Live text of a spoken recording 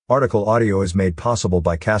Article audio is made possible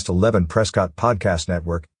by Cast 11 Prescott Podcast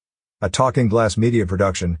Network, a Talking Glass media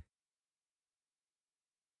production.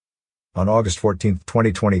 On August 14,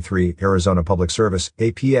 2023, Arizona Public Service,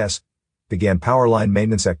 APS, began Powerline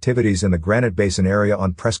maintenance activities in the Granite Basin area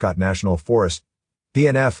on Prescott National Forest,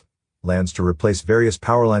 PNF, lands to replace various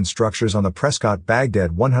Powerline structures on the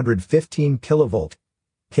Prescott-Baghdad 115 kV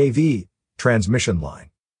 (kV) transmission line.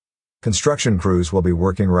 Construction crews will be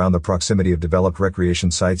working around the proximity of developed recreation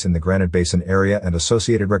sites in the Granite Basin area and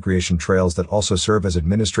associated recreation trails that also serve as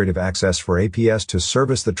administrative access for APS to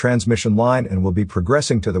service the transmission line and will be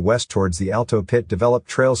progressing to the west towards the Alto pit developed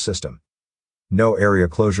trail system. No area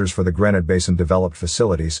closures for the Granite Basin developed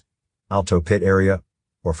facilities, Alto pit area,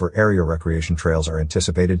 or for area recreation trails are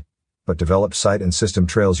anticipated, but developed site and system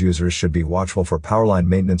trails users should be watchful for Powerline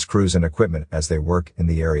maintenance crews and equipment as they work in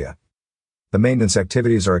the area. The maintenance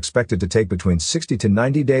activities are expected to take between 60 to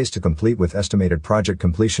 90 days to complete, with estimated project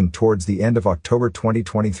completion towards the end of October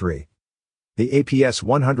 2023. The APS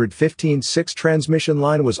 115/6 transmission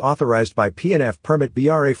line was authorized by PNF Permit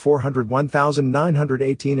BRA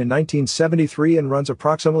 401918 in 1973 and runs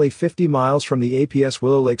approximately 50 miles from the APS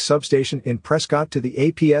Willow Lake substation in Prescott to the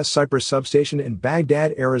APS Cypress substation in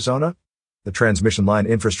Baghdad, Arizona. The transmission line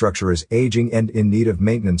infrastructure is aging and in need of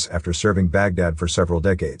maintenance after serving Baghdad for several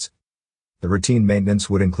decades. The routine maintenance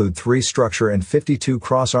would include 3 structure and 52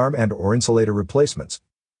 crossarm and/or insulator replacements.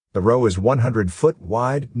 The row is 100 foot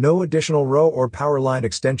wide. No additional row or power line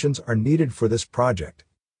extensions are needed for this project.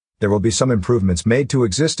 There will be some improvements made to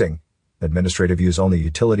existing. Administrative use only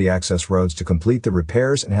utility access roads to complete the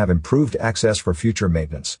repairs and have improved access for future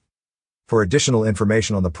maintenance. For additional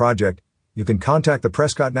information on the project, you can contact the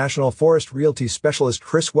Prescott National Forest Realty Specialist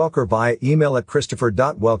Chris Welker via email at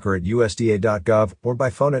christopher.welker@usda.gov or by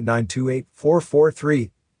phone at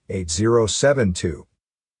 928-443-8072.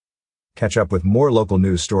 Catch up with more local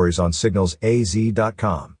news stories on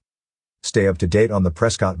signalsaz.com. Stay up to date on the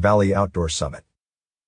Prescott Valley Outdoor Summit.